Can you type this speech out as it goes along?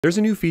There's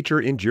a new feature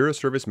in Jira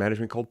Service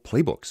Management called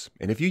Playbooks,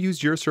 and if you use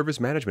Jira Service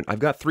Management, I've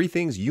got 3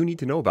 things you need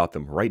to know about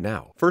them right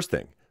now. First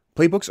thing,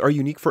 playbooks are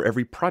unique for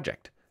every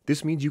project.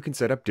 This means you can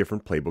set up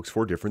different playbooks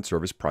for different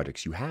service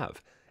projects you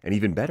have. And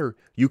even better,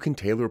 you can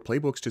tailor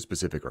playbooks to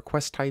specific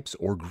request types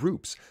or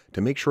groups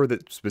to make sure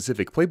that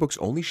specific playbooks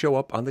only show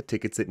up on the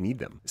tickets that need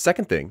them.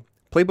 Second thing,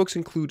 playbooks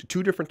include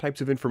 2 different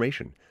types of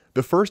information.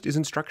 The first is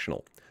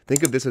instructional.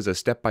 Think of this as a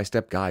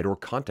step-by-step guide or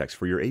context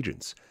for your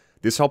agents.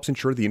 This helps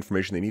ensure the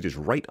information they need is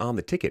right on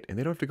the ticket and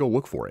they don't have to go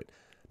look for it.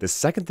 The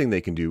second thing they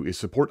can do is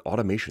support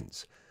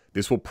automations.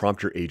 This will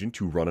prompt your agent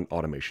to run an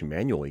automation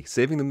manually,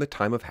 saving them the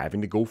time of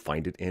having to go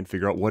find it and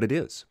figure out what it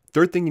is.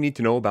 Third thing you need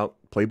to know about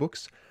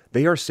playbooks,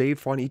 they are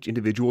saved on each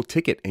individual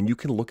ticket and you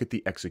can look at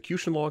the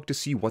execution log to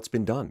see what's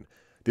been done.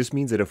 This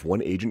means that if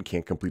one agent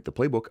can't complete the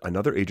playbook,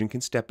 another agent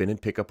can step in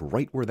and pick up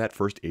right where that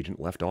first agent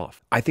left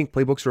off. I think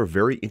playbooks are a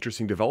very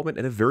interesting development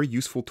and a very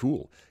useful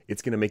tool.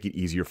 It's going to make it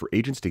easier for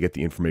agents to get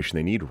the information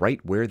they need right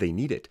where they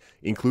need it,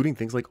 including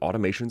things like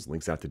automations,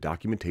 links out to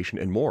documentation,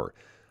 and more.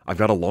 I've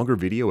got a longer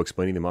video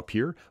explaining them up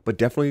here, but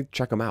definitely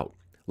check them out.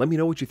 Let me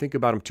know what you think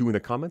about them too in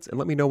the comments, and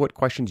let me know what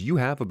questions you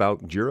have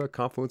about Jira,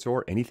 Confluence,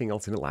 or anything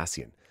else in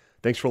Atlassian.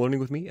 Thanks for learning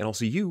with me, and I'll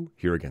see you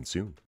here again soon.